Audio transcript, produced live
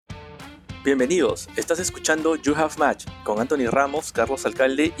Bienvenidos, estás escuchando You Have Match con Anthony Ramos, Carlos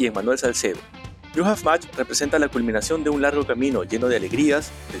Alcalde y Emmanuel Salcedo. You Have Match representa la culminación de un largo camino lleno de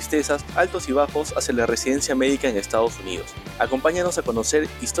alegrías, tristezas, altos y bajos hacia la residencia médica en Estados Unidos. Acompáñanos a conocer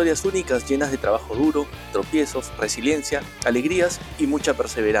historias únicas llenas de trabajo duro, tropiezos, resiliencia, alegrías y mucha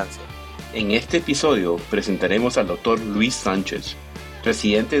perseverancia. En este episodio presentaremos al Dr. Luis Sanchez,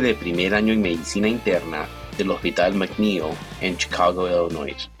 residente de primer año en medicina interna del Hospital MacNeal en Chicago,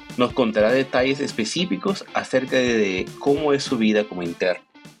 Illinois. Nos contará detalles específicos acerca de cómo es su vida como interno.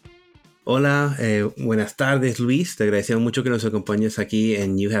 Hola, buenas tardes Luis, te agradecemos mucho que nos acompañes aquí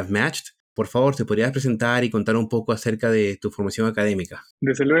en You Have Matched. Por favor, ¿te podrías presentar y contar un poco acerca de tu formación académica?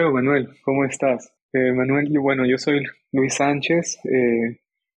 Desde luego, Manuel, ¿cómo estás? Manuel, yo soy Luis Sánchez,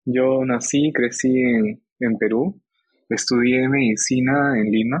 yo nací y crecí en Perú, estudié medicina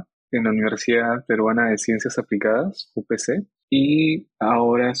en Lima, en la Universidad Peruana de Ciencias Aplicadas, UPC, y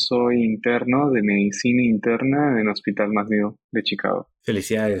ahora soy interno de medicina interna en el Hospital MacNeal de Chicago.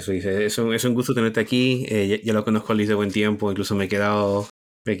 Felicidades, Luis. Es un gusto tenerte aquí. Ya lo conozco a Luis de buen tiempo. Incluso me he quedado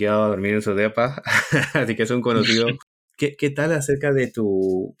a dormir en su depa. Así que es un conocido. ¿Qué tal acerca de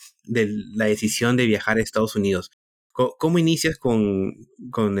la decisión de viajar a Estados Unidos? ¿Cómo inicias con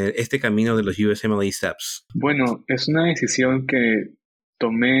este camino de los USMLE Steps? Bueno, es una decisión que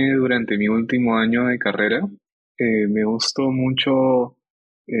tomé durante mi último año de carrera. Me gustó mucho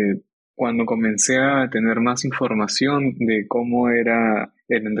cuando comencé a tener más información de cómo era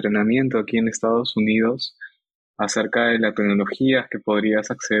el entrenamiento aquí en Estados Unidos, acerca de las tecnologías que podrías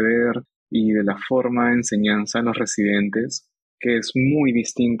acceder y de la forma de enseñanza a los residentes, que es muy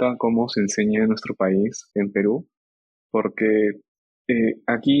distinta a cómo se enseña en nuestro país, en Perú, porque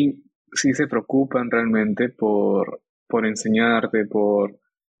aquí sí se preocupan realmente por enseñarte, por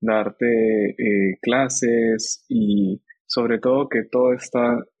darte clases y sobre todo que todo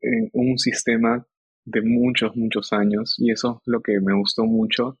está en un sistema de muchos años, y eso es lo que me gustó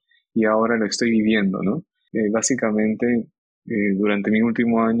mucho y ahora lo estoy viviendo, ¿no? Básicamente, durante mi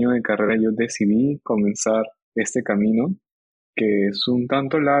último año de carrera yo decidí comenzar este camino que es un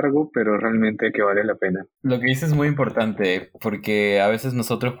tanto largo, pero realmente que vale la pena. Lo que dices es muy importante, porque a veces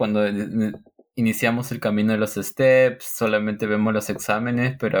nosotros cuando iniciamos el camino de los steps, solamente vemos los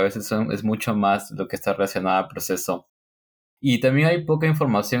exámenes, pero a veces es mucho más lo que está relacionado al proceso. Y también hay poca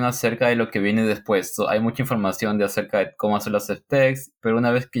información acerca de lo que viene después. Hay mucha información acerca de cómo hacer los steps, pero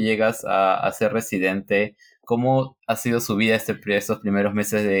una vez que llegas a ser residente, ¿cómo ha sido su vida estos primeros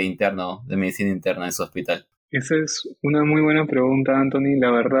meses de medicina interna en su hospital? Esa es una muy buena pregunta, Anthony.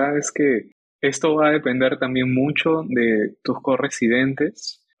 La verdad es que esto va a depender también mucho de tus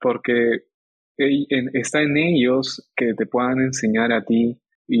corresidentes, porque está en ellos que te puedan enseñar a ti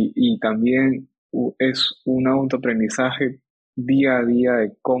y también es un autoaprendizaje día a día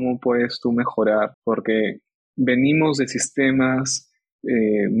de cómo puedes tú mejorar, porque venimos de sistemas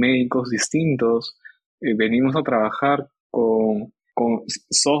médicos distintos, venimos a trabajar con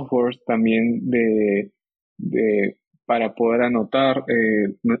software también para poder anotar,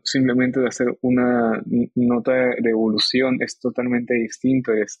 simplemente de hacer una nota de evolución es totalmente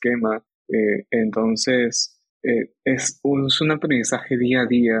distinto el esquema. Entonces es un aprendizaje día a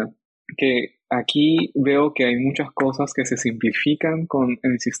día, que aquí veo que hay muchas cosas que se simplifican con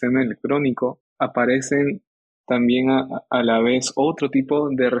el sistema electrónico. Aparecen también a la vez otro tipo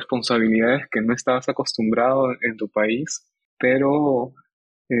de responsabilidades que no estabas acostumbrado en tu país, pero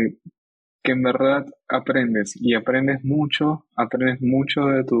que en verdad aprendes mucho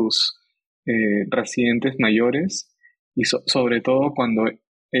de tus residentes mayores, y sobre todo cuando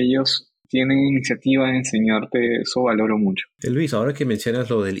ellos tienen iniciativa de enseñarte. Eso valoro mucho. Luis, ahora que mencionas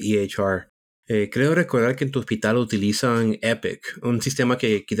lo del EHR, creo recordar que en tu hospital utilizan Epic, un sistema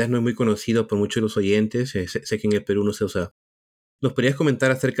que quizás no es muy conocido por muchos de los oyentes. Sé que en el Perú no se usa. ¿Nos podrías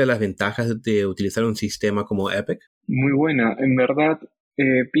comentar acerca de las ventajas de utilizar un sistema como Epic? Muy buena. En verdad,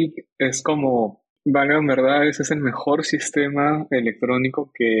 Epic es como, en verdad ese es el mejor sistema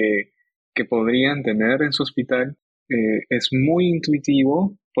electrónico que podrían tener en su hospital. Es muy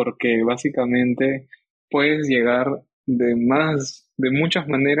intuitivo porque básicamente puedes llegar de muchas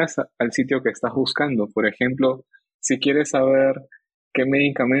maneras al sitio que estás buscando. Por ejemplo, si quieres saber qué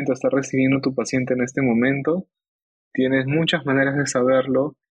medicamento está recibiendo tu paciente en este momento, tienes muchas maneras de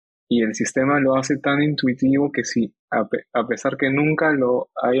saberlo, y el sistema lo hace tan intuitivo que si a pesar que nunca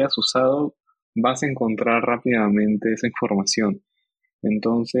lo hayas usado, vas a encontrar rápidamente esa información.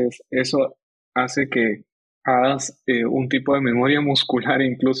 Entonces, eso hace que hagas un tipo de memoria muscular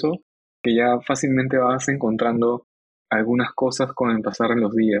incluso, que ya fácilmente vas encontrando algunas cosas con el pasar de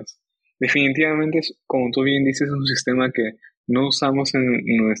los días. Definitivamente, como tú bien dices, es un sistema que no usamos en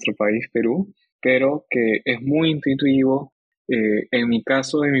nuestro país, Perú, pero que es muy intuitivo. En mi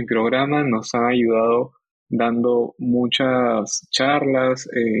caso, en mi programa, nos ha ayudado dando muchas charlas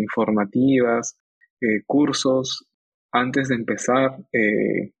informativas, cursos antes de empezar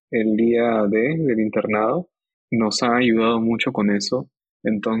el día del internado. Nos ha ayudado mucho con eso.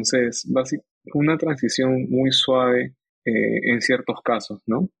 Entonces, una transición muy suave en ciertos casos,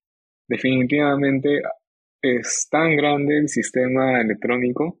 ¿no? Definitivamente es tan grande el sistema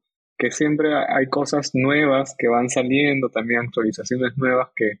electrónico que siempre hay cosas nuevas que van saliendo, también actualizaciones nuevas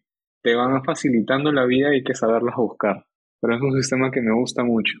que te van facilitando la vida y hay que saberlas buscar. Pero es un sistema que me gusta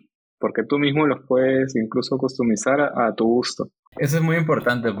mucho, porque tú mismo los puedes incluso customizar a tu gusto. Eso es muy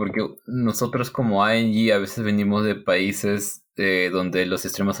importante porque nosotros como ANG a veces venimos de países donde los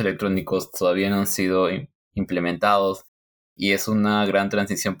sistemas electrónicos todavía no han sido implementados y es una gran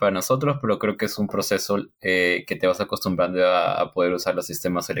transición para nosotros, pero creo que es un proceso que te vas acostumbrando a poder usar los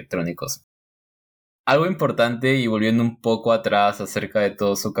sistemas electrónicos. Algo importante y volviendo un poco atrás acerca de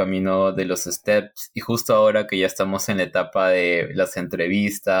todo su camino de los steps y justo ahora que ya estamos en la etapa de las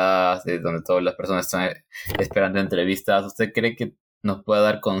entrevistas, de donde todas las personas están esperando entrevistas, ¿usted cree que nos pueda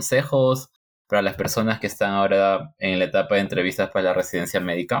dar consejos para las personas que están ahora en la etapa de entrevistas para la residencia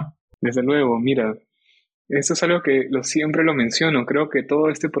médica? Desde luego, mira, eso es algo que siempre lo menciono. Creo que todo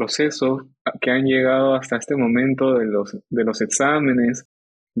este proceso que han llegado hasta este momento de los exámenes,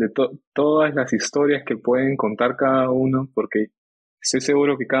 de todas las historias que pueden contar cada uno, porque estoy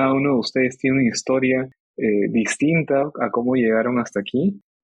seguro que cada uno de ustedes tiene una historia distinta a cómo llegaron hasta aquí,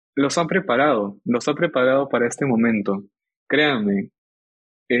 los ha preparado para este momento. Créanme,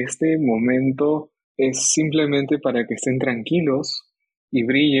 este momento es simplemente para que estén tranquilos y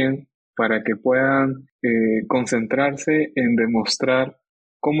brillen, para que puedan concentrarse en demostrar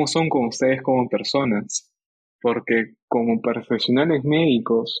cómo son con ustedes como personas, porque como profesionales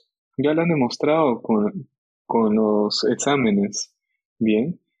médicos ya lo han demostrado con los exámenes.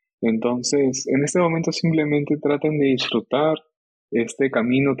 Bien, entonces en este momento simplemente traten de disfrutar este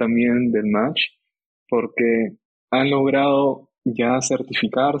camino también del match, porque han logrado ya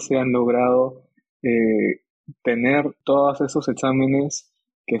certificarse, han logrado eh, tener todos esos exámenes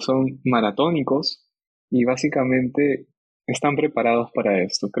que son maratónicos y básicamente están preparados para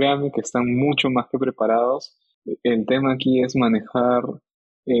esto. Créanme que están mucho más que preparados. El tema aquí es manejar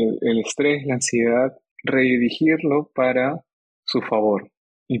el estrés, la ansiedad, redirigirlo para su favor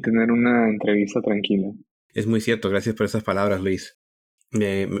y tener una entrevista tranquila. Es muy cierto, gracias por esas palabras, Luis.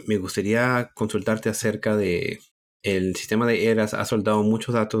 Me gustaría consultarte acerca de el sistema de ERAS. Ha soltado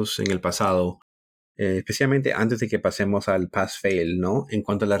muchos datos en el pasado, especialmente antes de que pasemos al pass-fail, ¿no? En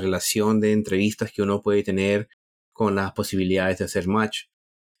cuanto a la relación de entrevistas que uno puede tener con las posibilidades de hacer match.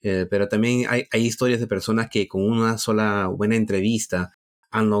 Pero también hay historias de personas que con una sola buena entrevista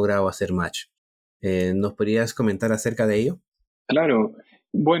han logrado hacer match. ¿Nos podrías comentar acerca de ello? Claro,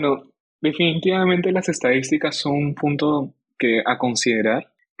 bueno, definitivamente las estadísticas son un punto que a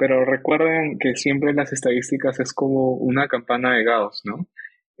considerar, pero recuerden que siempre las estadísticas es como una campana de Gauss, ¿no?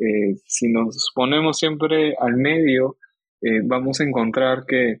 Si nos ponemos siempre al medio, vamos a encontrar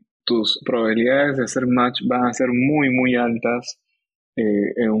que tus probabilidades de hacer match van a ser muy, muy altas,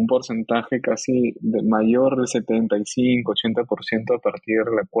 en un porcentaje casi mayor del 75-80% a partir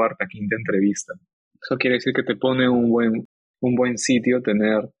de la cuarta, quinta entrevista. Eso quiere decir que te pone un buen sitio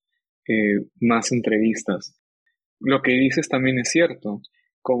tener más entrevistas. Lo que dices también es cierto.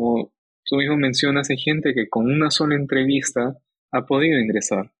 Como tú mismo mencionas, hay gente que con una sola entrevista ha podido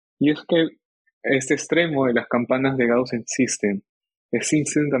ingresar. Y es que este extremo de las campanas de Gauss existen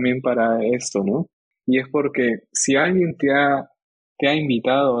también para esto, ¿no? Y es porque si alguien te ha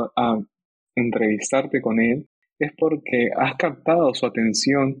invitado a entrevistarte con él, es porque has captado su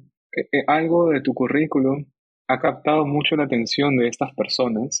atención. Algo de tu currículum ha captado mucho la atención de estas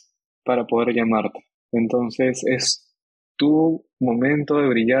personas para poder llamarte. Entonces es tu momento de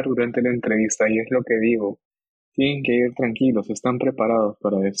brillar durante la entrevista y es lo que digo. Tienen que ir tranquilos, están preparados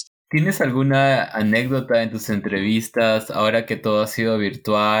para esto. ¿Tienes alguna anécdota en tus entrevistas ahora que todo ha sido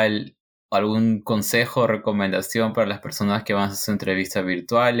virtual? ¿Algún consejo o recomendación para las personas que van a sus entrevistas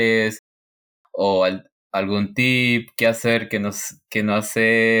virtuales? ¿O algún tip? ¿Qué hacer, qué no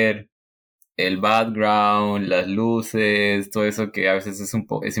hacer? El background, las luces, todo eso que a veces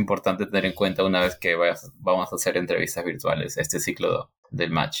es importante tener en cuenta una vez que vamos a hacer entrevistas virtuales, este ciclo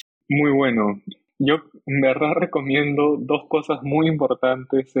del match. Muy bueno. Yo en verdad recomiendo dos cosas muy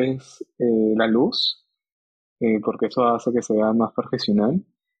importantes. Es la luz, porque eso hace que sea más profesional,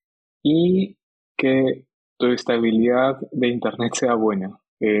 y que tu estabilidad de internet sea buena.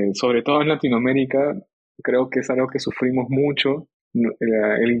 Sobre todo en Latinoamérica, creo que es algo que sufrimos mucho.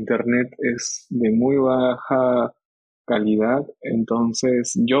 El internet es de muy baja calidad,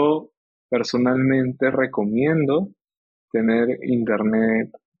 entonces yo personalmente recomiendo tener internet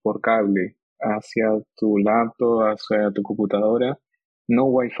por cable hacia tu laptop, hacia tu computadora, no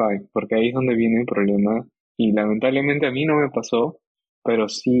Wi-Fi, porque ahí es donde viene el problema. Y lamentablemente a mí no me pasó, pero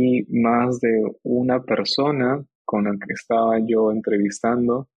sí más de una persona con la que estaba yo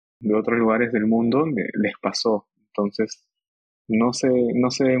entrevistando de otros lugares del mundo les pasó. Entonces, no se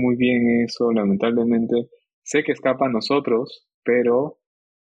ve muy bien eso, lamentablemente. Sé que escapa a nosotros, pero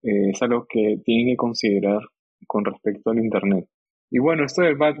es algo que tienen que considerar con respecto al Internet. Y bueno, esto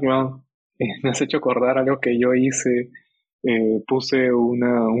del background me has hecho acordar algo que yo hice. Puse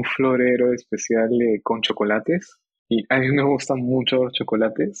un florero especial con chocolates y a mí me gustan mucho los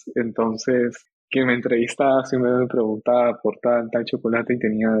chocolates, entonces que me entrevistaba siempre me preguntaba por tal chocolate y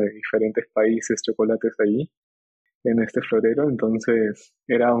tenía de diferentes países chocolates ahí en este florero, entonces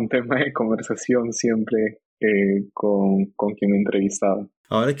era un tema de conversación siempre con quien me entrevistaba.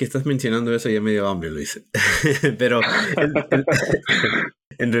 Ahora que estás mencionando eso ya me dio hambre, Luis. Pero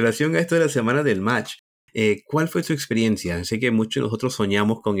en relación a esto de la semana del match, ¿cuál fue tu experiencia? Sé que muchos de nosotros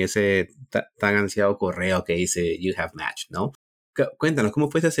soñamos con ese tan ansiado correo que dice You have match, ¿no? Cuéntanos, ¿cómo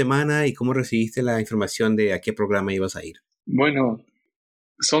fue esta semana y cómo recibiste la información de a qué programa ibas a ir? Bueno,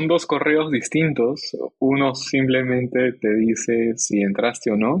 son dos correos distintos. Uno simplemente te dice si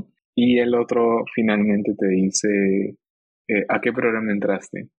entraste o no y el otro finalmente te dice a qué programa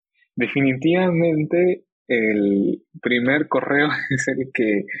entraste. Definitivamente el primer correo es el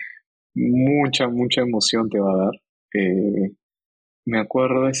que mucha emoción te va a dar. Eh, Me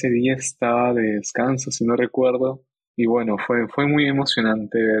acuerdo ese día estaba de descanso, si no recuerdo, y bueno, fue muy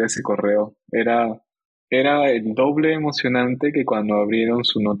emocionante ver ese correo. Era el doble emocionante que cuando abrieron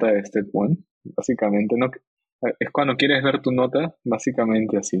su nota de Step One. Básicamente, ¿no? Es cuando quieres ver tu nota,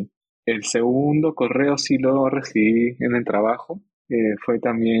 básicamente así. El segundo correo sí lo recibí en el trabajo, fue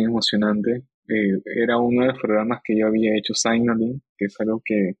también emocionante. Era uno de los programas que yo había hecho signaling, que es algo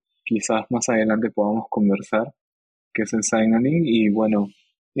que quizás más adelante podamos conversar, que es el signaling. Y bueno,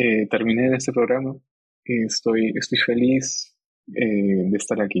 terminé en este programa y estoy feliz de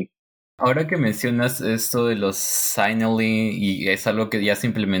estar aquí. Ahora que mencionas esto de los signaling y es algo que ya se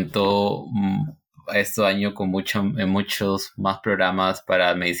implementó este año con en muchos más programas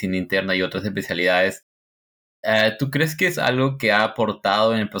para medicina interna y otras especialidades, ¿tú crees que es algo que ha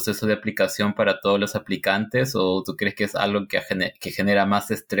aportado en el proceso de aplicación para todos los aplicantes o tú crees que es algo que genera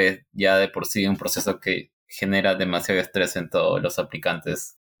más estrés ya de por sí, un proceso que genera demasiado estrés en todos los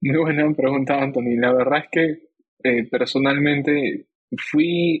aplicantes? Muy buena pregunta, Anthony. La verdad es que personalmente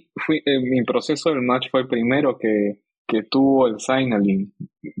mi proceso del match fue el primero que tuvo el signaling,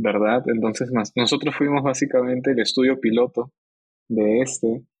 ¿verdad? Entonces nosotros fuimos básicamente el estudio piloto de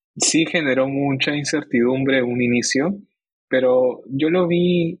este. Sí generó mucha incertidumbre en un inicio, pero yo lo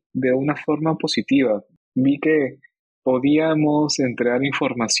vi de una forma positiva. Vi que podíamos entregar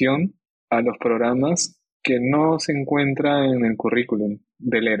información a los programas que no se encuentra en el currículum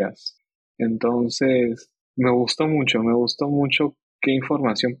del ERAS. Entonces, me gustó mucho qué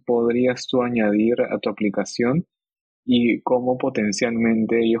información podrías tú añadir a tu aplicación y cómo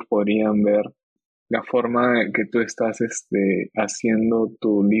potencialmente ellos podrían ver la forma en que tú estás haciendo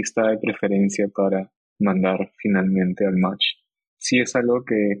tu lista de preferencia para mandar finalmente al match. Sí es algo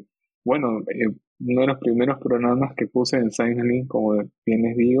que, bueno, uno de los primeros programas que puse en Signaling, como bien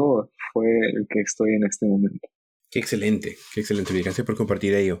les digo, fue el que estoy en este momento. Qué excelente, gracias por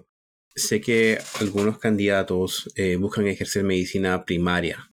compartir ello. Sé que algunos candidatos buscan ejercer medicina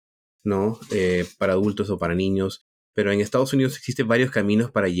primaria, ¿no? Para adultos o para niños, pero en Estados Unidos existen varios caminos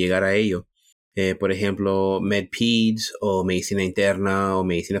para llegar a ello. Por ejemplo, MedPeds o medicina interna o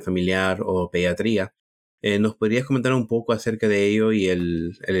medicina familiar o pediatría. ¿Nos podrías comentar un poco acerca de ello y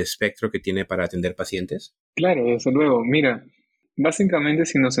el espectro que tiene para atender pacientes? Claro, desde luego. Mira, básicamente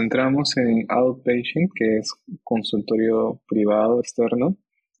si nos centramos en outpatient, que es consultorio privado externo,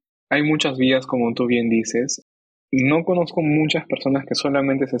 hay muchas vías, como tú bien dices. No conozco muchas personas que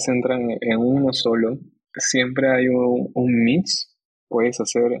solamente se centran en uno solo. Siempre hay un mix. Puedes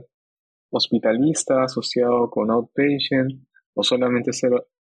hacer hospitalista asociado con outpatient o solamente ser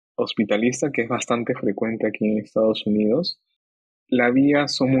hospitalista, que es bastante frecuente aquí en Estados Unidos. Las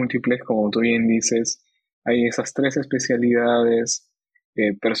vías son múltiples, como tú bien dices. Hay esas tres especialidades.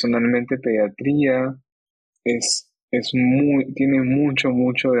 Personalmente, pediatría tiene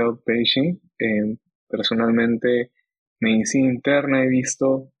mucho de outpatient. Personalmente, medicina interna he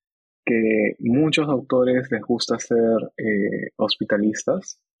visto que muchos doctores les gusta ser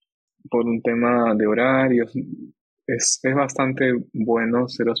hospitalistas. por un tema de horarios. Es bastante bueno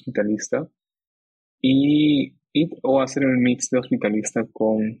ser hospitalista o hacer el mix de hospitalista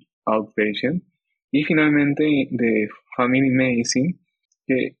con outpatient. Y finalmente de Family Medicine,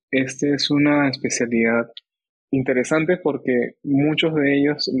 que este es una especialidad interesante porque muchos de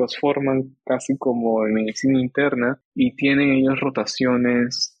ellos los forman casi como en medicina interna y tienen ellos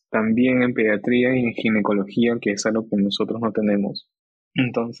rotaciones también en pediatría y en ginecología, que es algo que nosotros no tenemos.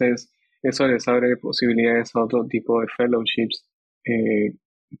 Entonces, eso les abre posibilidades a otro tipo de fellowships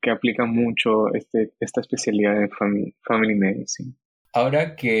que aplican mucho esta especialidad de family medicine.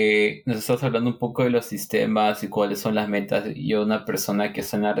 Ahora que nos estás hablando un poco de los sistemas y cuáles son las metas, yo, una persona que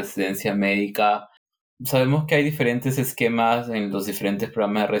está en la residencia médica, sabemos que hay diferentes esquemas en los diferentes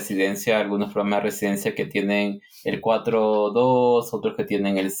programas de residencia, algunos programas de residencia que tienen el 4-2, otros que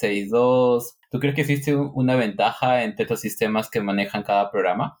tienen el 6-2. ¿Tú crees que existe una ventaja entre los sistemas que manejan cada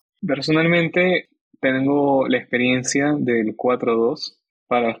programa? Personalmente tengo la experiencia del 4-2.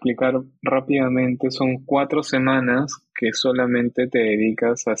 Para explicar rápidamente, son 4 semanas que solamente te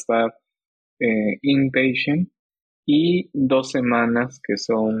dedicas a estar inpatient y 2 semanas que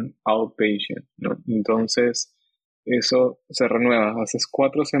son outpatient, ¿no? Entonces, eso se renueva. Haces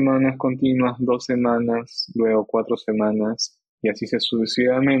 4 semanas continuas, 2 semanas, luego 4 semanas y así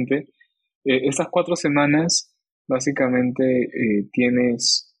sucesivamente. Estas 4 semanas, básicamente,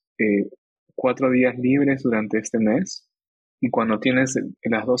 tienes 4 días libres durante este mes. Y cuando tienes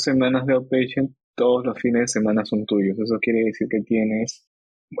las 2 semanas de outpatient, todos los fines de semana son tuyos. Eso quiere decir que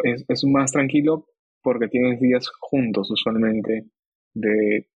es más tranquilo porque tienes días juntos usualmente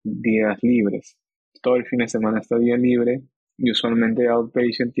de días libres. Todo el fin de semana está día libre y usualmente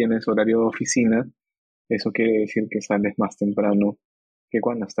outpatient tienes horario de oficina. Eso quiere decir que sales más temprano que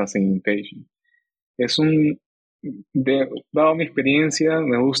cuando estás en inpatient. Dado mi experiencia,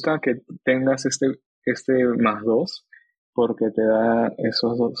 me gusta que tengas este +2 porque te da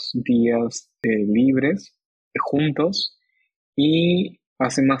esos 2 días libres juntos y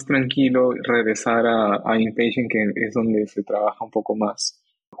hace más tranquilo regresar a inpatient, que es donde se trabaja un poco más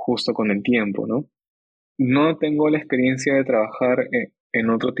justo con el tiempo, ¿no? No tengo la experiencia de trabajar en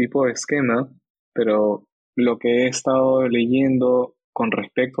otro tipo de esquema, pero lo que he estado leyendo con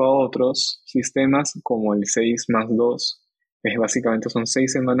respecto a otros sistemas, como el 6+2, básicamente son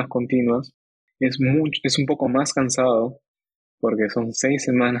 6 semanas continuas, es un poco más cansado, porque son 6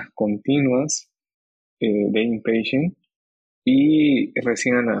 semanas continuas de inpatient, y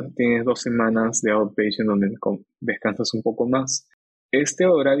recién tienes 2 semanas de outpatient donde descansas un poco más. Este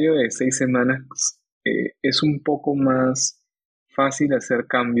horario de 6 semanas es un poco más fácil hacer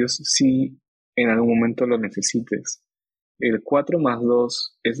cambios si en algún momento lo necesites. El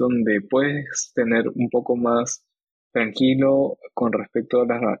 4+2 es donde puedes tener un poco más tranquilo con respecto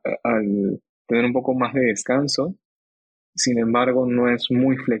al tener un poco más de descanso. Sin embargo, no es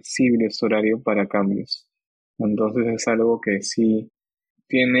muy flexible este horario para cambios. Entonces es algo que sí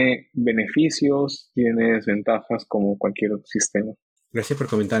tiene beneficios, tiene desventajas como cualquier otro sistema. Gracias por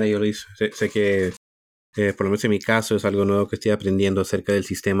comentar ello, Luis. Sé que, por lo menos en mi caso, es algo nuevo que estoy aprendiendo acerca del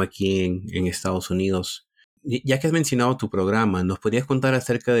sistema aquí en Estados Unidos. Ya que has mencionado tu programa, ¿nos podrías contar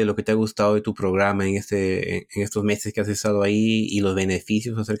acerca de lo que te ha gustado de tu programa en estos meses que has estado ahí y los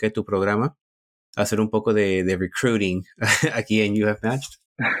beneficios acerca de tu programa? Hacer un poco de recruiting aquí en UFMatch.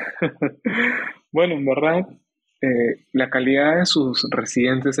 Bueno, en verdad, la calidad de sus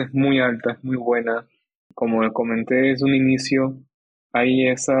residentes es muy alta, es muy buena. Como comenté desde un inicio,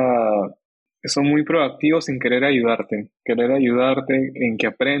 son muy proactivos en querer ayudarte en que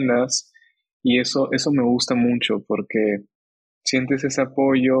aprendas, y eso me gusta mucho porque sientes ese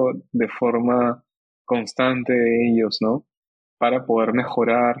apoyo de forma constante de ellos, ¿no? Para poder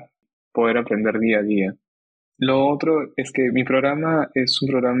mejorar, poder aprender día a día. Lo otro es que mi programa es un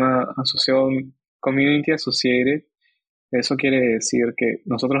programa asociado, Community Associated. Eso quiere decir que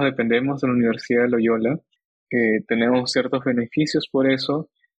nosotros dependemos de la Universidad de Loyola, tenemos ciertos beneficios por eso,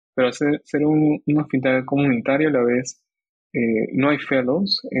 pero al ser un hospital comunitario a la vez, no hay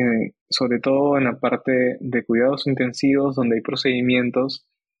fellows, sobre todo en la parte de cuidados intensivos, donde hay procedimientos.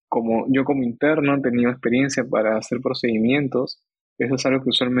 Como yo como interno he tenido experiencia para hacer procedimientos. Eso es algo que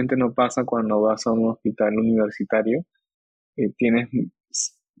usualmente no pasa cuando vas a un hospital universitario.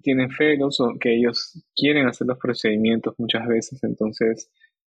 Tienen fellows que ellos quieren hacer los procedimientos muchas veces, entonces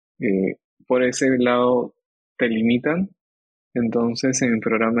por ese lado te limitan. Entonces en el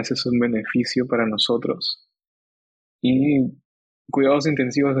programa ese es un beneficio para nosotros. Y cuidados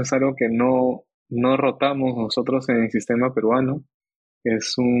intensivos es algo que no rotamos nosotros en el sistema peruano.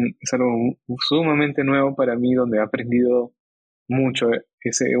 Es algo sumamente nuevo para mí, donde he aprendido mucho.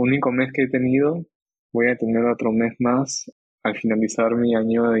 Ese único mes que he tenido, voy a tener otro mes más al finalizar mi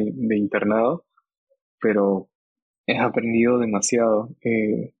año de internado, pero he aprendido demasiado.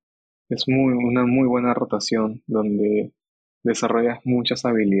 Es una muy buena rotación donde desarrollas muchas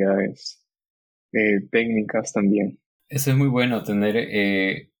habilidades técnicas también. Eso es muy bueno,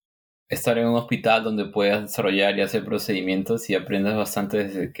 estar en un hospital donde puedas desarrollar y hacer procedimientos y aprendes bastante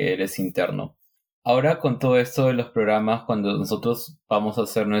desde que eres interno. Ahora con todo esto de los programas, cuando nosotros vamos a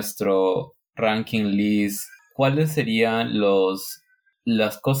hacer nuestro ranking list, ¿cuáles serían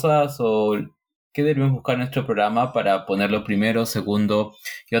las cosas o qué debemos buscar en nuestro programa para ponerlo primero, segundo?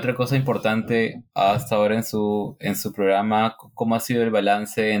 Y otra cosa importante hasta ahora en su programa, ¿cómo ha sido el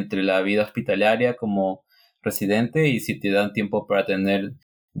balance entre la vida hospitalaria como residente y si te dan tiempo para tener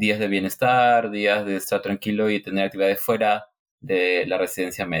días de bienestar, días de estar tranquilo y tener actividades fuera de la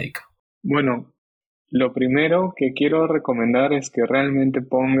residencia médica? Bueno, lo primero que quiero recomendar es que realmente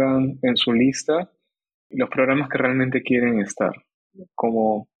pongan en su lista los programas que realmente quieren estar,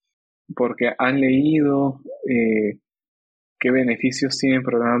 como porque han leído qué beneficios tiene el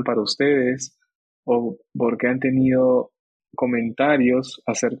programa para ustedes o porque han tenido comentarios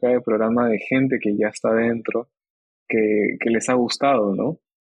acerca del programa de gente que ya está dentro, que les ha gustado, ¿no?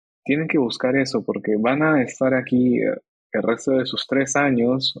 Tienen que buscar eso porque van a estar aquí el resto de sus 3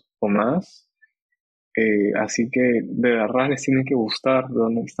 años o más. Así que de verdad les tiene que gustar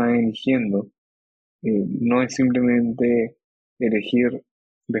dónde están eligiendo. No es simplemente elegir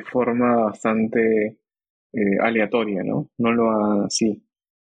de forma bastante aleatoria, ¿no? No lo hagan así,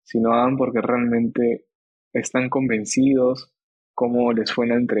 sino hagan porque realmente están convencidos cómo les fue en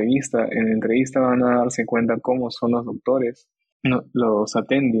la entrevista. En la entrevista van a darse cuenta cómo son los doctores, los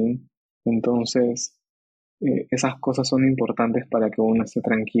attending. Entonces, esas cosas son importantes para que uno esté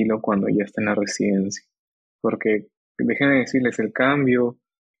tranquilo cuando ya está en la residencia. Porque, déjenme decirles, el cambio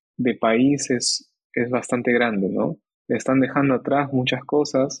de países es bastante grande, ¿no? Están dejando atrás muchas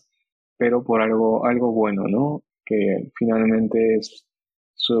cosas, pero por algo bueno, ¿no? Que finalmente es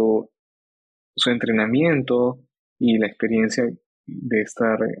su entrenamiento y la experiencia de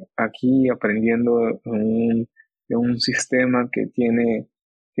estar aquí aprendiendo en un sistema que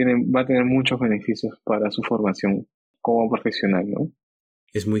va a tener muchos beneficios para su formación como profesional, ¿no?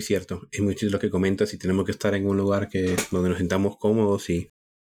 Es muy cierto, es muy cierto lo que comentas y tenemos que estar en un lugar donde nos sintamos cómodos y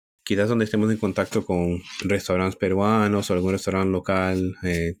quizás donde estemos en contacto con restaurantes peruanos o algún restaurante local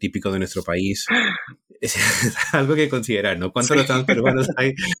típico de nuestro país. Es algo que considerar, ¿no? ¿Cuántos restaurantes peruanos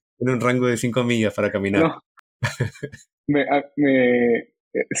hay en un rango de 5 millas para caminar? No,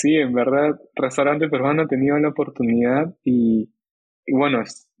 sí, en verdad, restaurante peruano he tenido la oportunidad y bueno,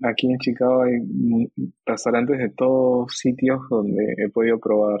 aquí en Chicago hay restaurantes de todos sitios donde he podido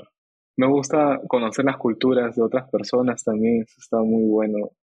probar. Me gusta conocer las culturas de otras personas también, eso está muy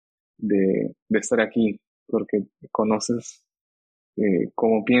bueno de estar aquí, porque conoces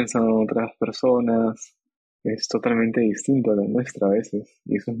cómo piensan otras personas, es totalmente distinto a la nuestra a veces,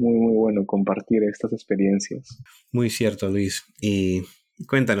 y eso es muy, muy bueno, compartir estas experiencias. Muy cierto, Luis. Y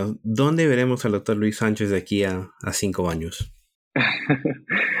cuéntanos, ¿dónde veremos al doctor Luis Sánchez de aquí a 5 años?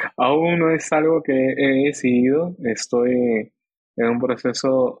 Aún no es algo que he decidido, estoy en un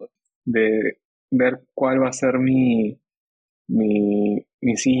proceso de ver cuál va a ser mi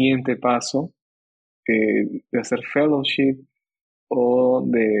siguiente paso, de hacer fellowship o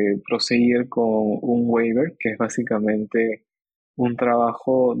de proseguir con un waiver, que es básicamente un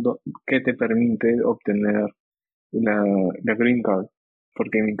trabajo que te permite obtener la green card.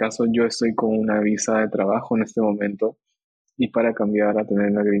 Porque en mi caso yo estoy con una visa de trabajo en este momento y para cambiar a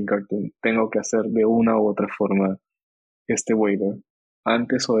tener la green card tengo que hacer de una u otra forma este waiver,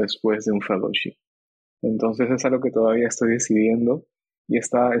 antes o después de un fellowship. Entonces es algo que todavía estoy decidiendo y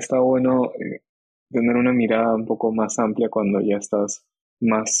está bueno tener una mirada un poco más amplia cuando ya estás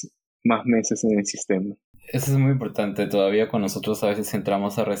más meses en el sistema. Eso es muy importante. Todavía con nosotros a veces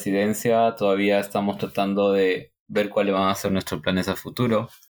entramos a residencia, todavía estamos tratando de ver cuáles van a ser nuestros planes a futuro.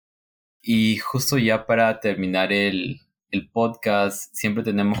 Y justo ya para terminar el podcast, siempre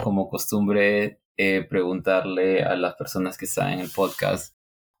tenemos como costumbre preguntarle a las personas que están en el podcast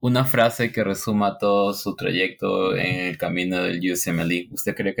una frase que resuma todo su trayecto en el camino del USMLE.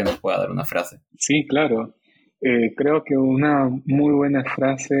 ¿Usted cree que nos pueda dar una frase? Sí, claro. Creo que una muy buena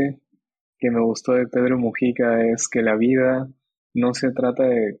frase que me gustó de Pedro Mujica es que la vida no se trata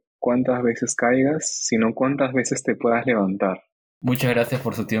de cuántas veces caigas, sino cuántas veces te puedas levantar. Muchas gracias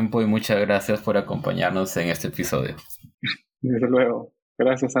por su tiempo y muchas gracias por acompañarnos en este episodio. Desde luego.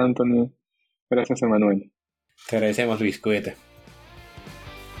 Gracias, Anthony. Gracias, Emanuel. Te agradecemos, Luis. Cuídate.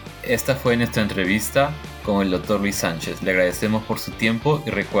 Esta fue nuestra entrevista con el Dr. Luis Sánchez. Le agradecemos por su tiempo y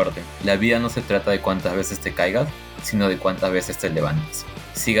recuerden, la vida no se trata de cuántas veces te caigas, sino de cuántas veces te levantes.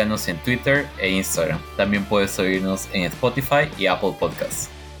 Síganos en Twitter e Instagram. También puedes oírnos en Spotify y Apple Podcasts.